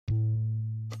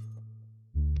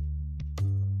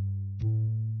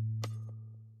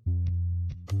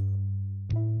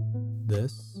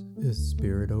This is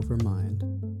Spirit Over Mind,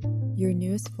 your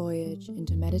newest voyage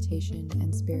into meditation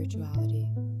and spirituality.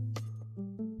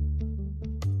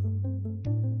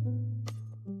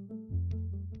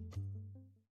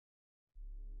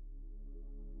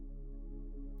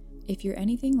 If you're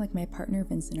anything like my partner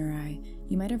Vincent or I,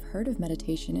 you might have heard of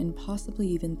meditation and possibly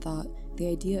even thought the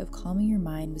idea of calming your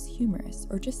mind was humorous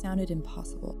or just sounded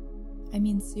impossible. I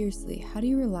mean, seriously, how do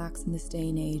you relax in this day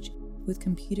and age with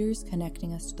computers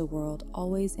connecting us to the world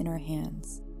always in our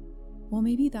hands? Well,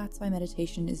 maybe that's why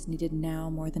meditation is needed now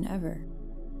more than ever.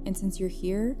 And since you're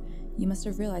here, you must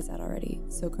have realized that already,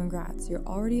 so congrats, you're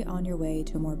already on your way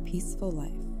to a more peaceful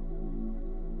life.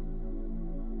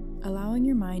 Allowing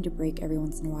your mind to break every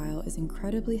once in a while is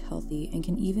incredibly healthy and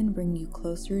can even bring you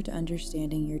closer to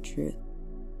understanding your truth.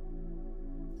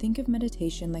 Think of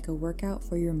meditation like a workout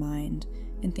for your mind,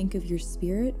 and think of your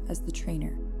spirit as the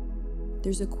trainer.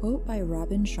 There's a quote by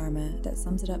Robin Sharma that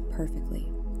sums it up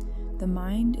perfectly. The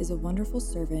mind is a wonderful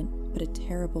servant, but a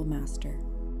terrible master.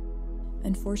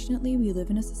 Unfortunately, we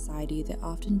live in a society that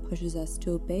often pushes us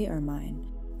to obey our mind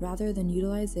rather than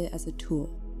utilize it as a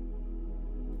tool.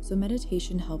 So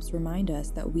meditation helps remind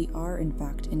us that we are in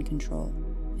fact in control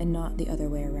and not the other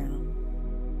way around.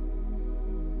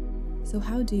 So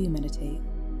how do you meditate?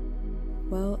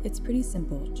 Well, it's pretty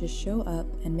simple. Just show up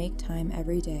and make time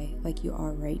every day like you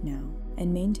are right now,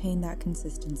 and maintain that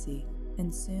consistency.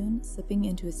 And soon, slipping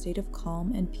into a state of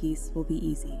calm and peace will be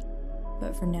easy.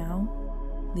 But for now,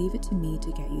 leave it to me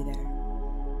to get you there.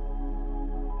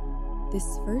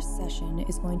 This first session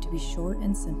is going to be short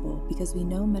and simple because we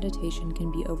know meditation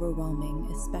can be overwhelming,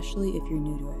 especially if you're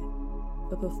new to it.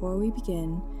 But before we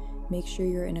begin, make sure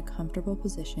you're in a comfortable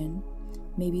position,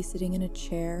 maybe sitting in a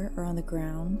chair or on the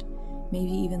ground,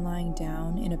 maybe even lying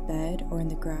down in a bed or in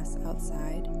the grass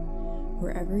outside.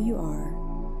 Wherever you are,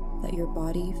 let your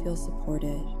body feel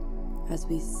supported as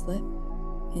we slip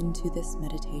into this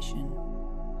meditation.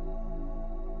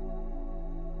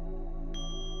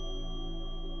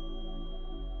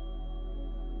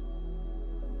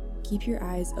 Keep your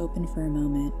eyes open for a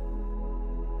moment.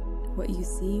 What you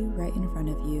see right in front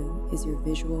of you is your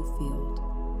visual field.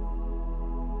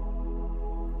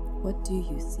 What do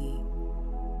you see?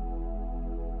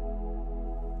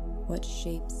 What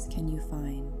shapes can you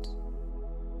find?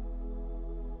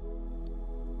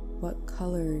 What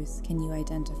colors can you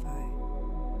identify?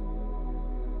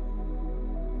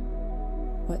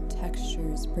 What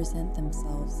textures present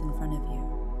themselves in front of you?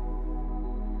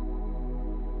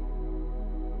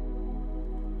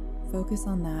 Focus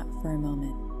on that for a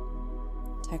moment.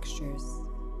 Textures.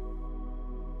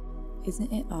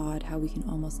 Isn't it odd how we can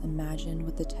almost imagine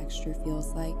what the texture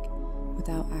feels like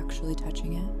without actually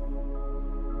touching it?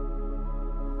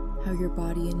 How your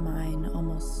body and mind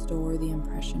almost store the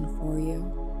impression for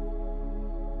you?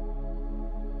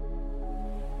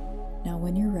 Now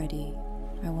when you're ready,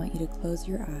 I want you to close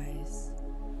your eyes,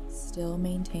 still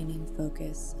maintaining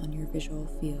focus on your visual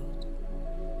field.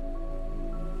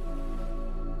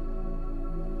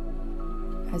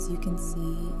 As you can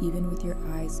see, even with your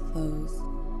eyes closed,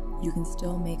 you can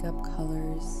still make up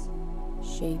colors,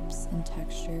 shapes, and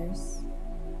textures.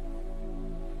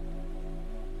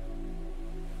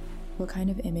 What kind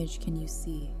of image can you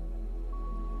see?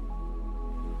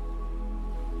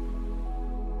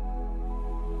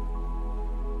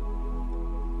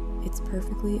 It's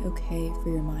perfectly okay for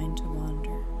your mind to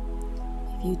wander.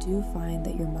 If you do find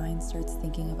that your mind starts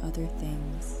thinking of other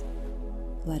things,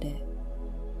 let it.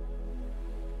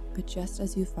 But just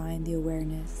as you find the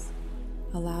awareness,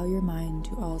 allow your mind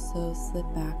to also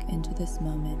slip back into this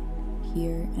moment,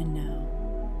 here and now.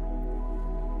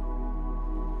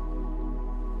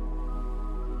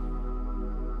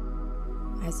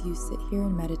 As you sit here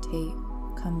and meditate,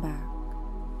 come back.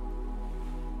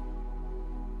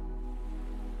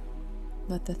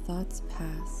 Let the thoughts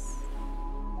pass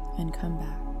and come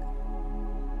back.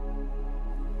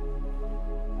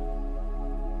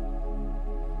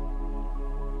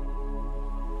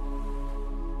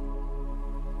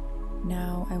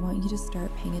 Now, I want you to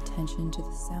start paying attention to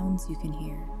the sounds you can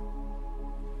hear.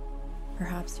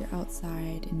 Perhaps you're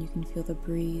outside and you can feel the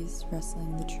breeze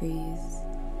rustling the trees.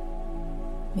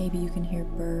 Maybe you can hear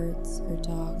birds or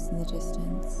dogs in the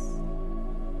distance.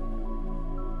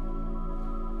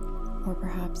 Or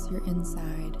perhaps you're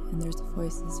inside and there's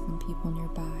voices from people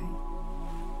nearby.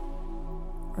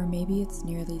 Or maybe it's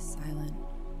nearly silent.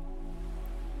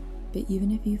 But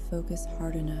even if you focus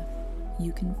hard enough,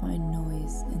 you can find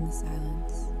noise in the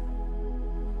silence.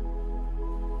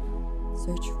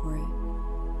 Search for it.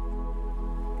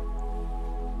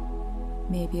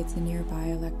 Maybe it's a nearby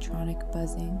electronic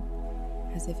buzzing,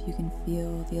 as if you can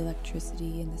feel the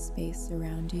electricity in the space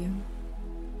around you.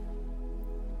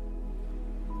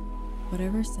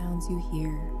 Whatever sounds you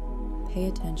hear, pay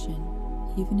attention,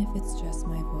 even if it's just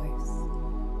my voice.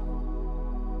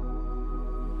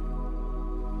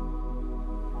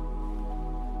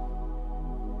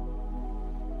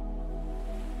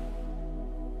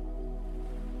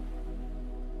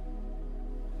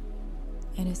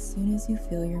 And as soon as you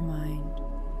feel your mind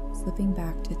slipping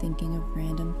back to thinking of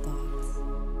random thoughts,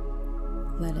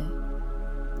 let it.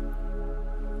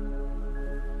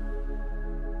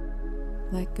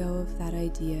 Let go of that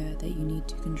idea that you need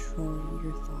to control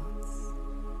your thoughts.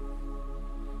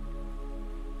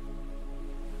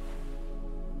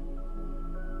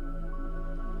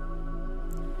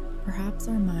 Perhaps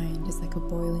our mind is like a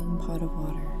boiling pot of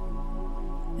water,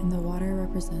 and the water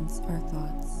represents our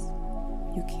thoughts.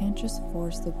 You can't just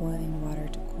force the boiling water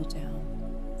to cool down.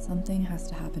 Something has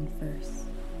to happen first.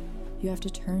 You have to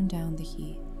turn down the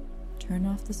heat, turn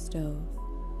off the stove,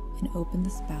 and open the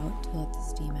spout to let the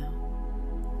steam out.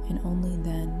 And only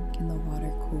then can the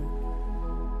water cool.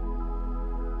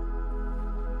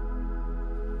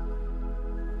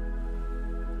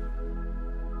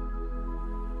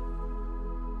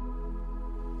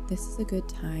 This is a good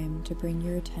time to bring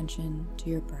your attention to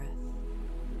your breath.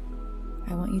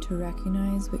 I want you to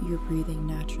recognize what your breathing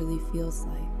naturally feels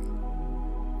like.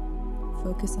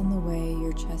 Focus on the way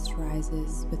your chest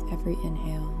rises with every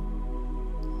inhale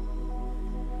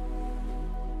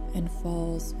and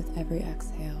falls with every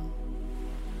exhale.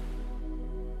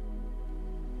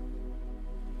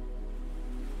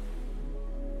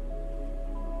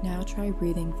 Now try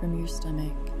breathing from your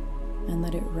stomach and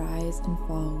let it rise and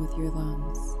fall with your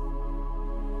lungs.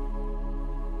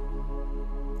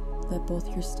 Let both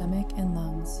your stomach and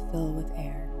lungs fill with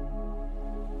air.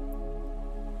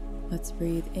 Let's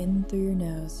breathe in through your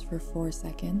nose for 4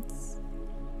 seconds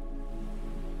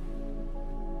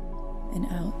and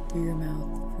out through your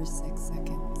mouth for 6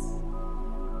 seconds.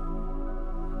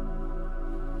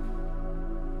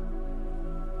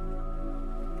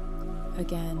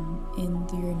 Again, in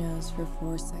through your nose for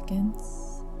 4 seconds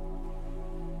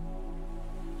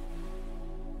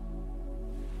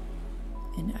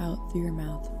and out through your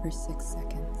mouth for 6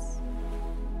 seconds.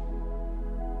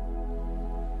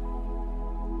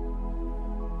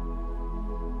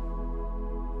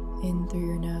 In through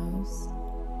your nose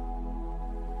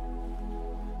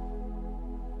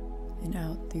and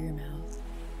out through your mouth.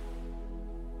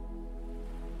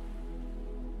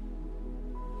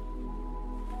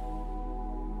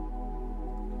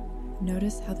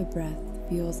 Notice how the breath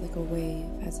feels like a wave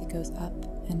as it goes up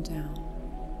and down.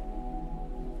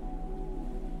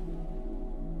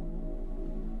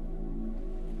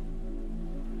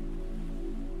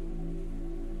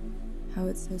 How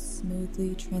it so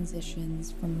smoothly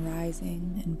transitions from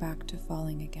rising and back to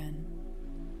falling again.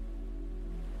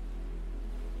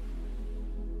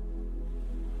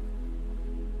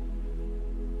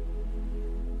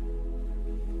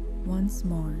 Once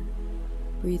more,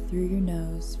 breathe through your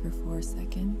nose for 4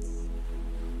 seconds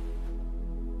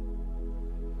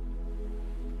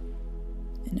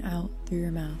and out through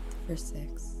your mouth for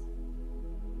 6.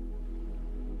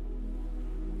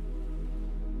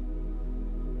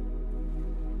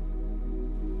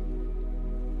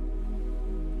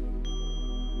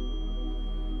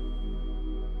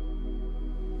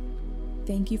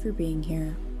 Thank you for being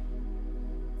here,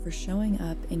 for showing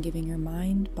up and giving your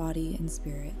mind, body, and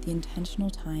spirit the intentional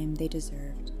time they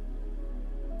deserved.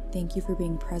 Thank you for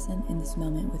being present in this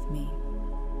moment with me.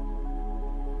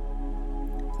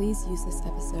 Please use this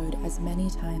episode as many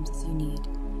times as you need.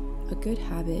 A good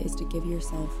habit is to give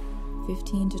yourself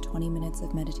 15 to 20 minutes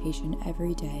of meditation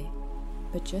every day,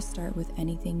 but just start with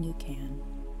anything you can.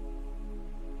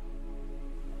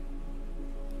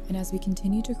 And as we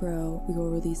continue to grow, we will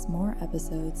release more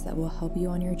episodes that will help you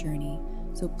on your journey.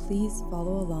 So please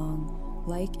follow along,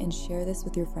 like and share this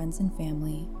with your friends and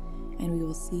family, and we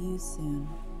will see you soon.